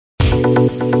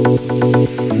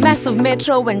Massive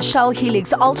Metro and Shell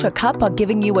Helix Ultra Cup are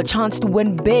giving you a chance to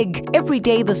win big. Every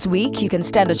day this week, you can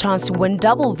stand a chance to win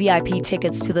double VIP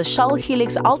tickets to the Shell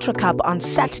Helix Ultra Cup on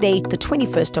Saturday, the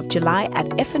 21st of July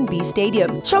at F&B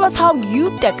Stadium. Show us how you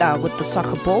decker with the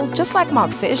soccer ball, just like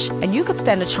Mark Fish, and you could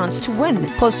stand a chance to win.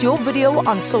 Post your video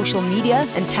on social media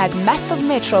and tag Massive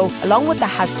Metro along with the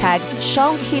hashtags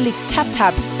Shell Helix Tap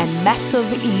Tap and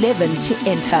Massive11 to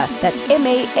enter. That's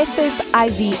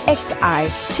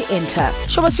MASSIVXI to enter.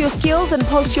 Show us your skills and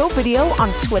post your video on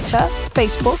Twitter,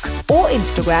 Facebook, or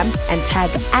Instagram and tag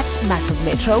 @Massive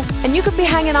Metro. And you could be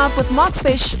hanging out with Mark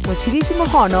Fish, Mosirisi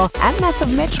Mohono, and Massive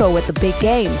Metro at the big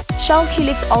game. Shell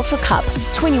Helix Ultra Cup,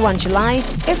 21 July,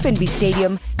 F&B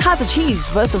Stadium, Kaizer Chiefs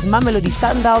versus Mamelodi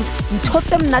Sundowns,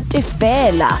 Mthote Mnate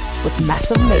Fela with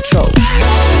Massive Metro.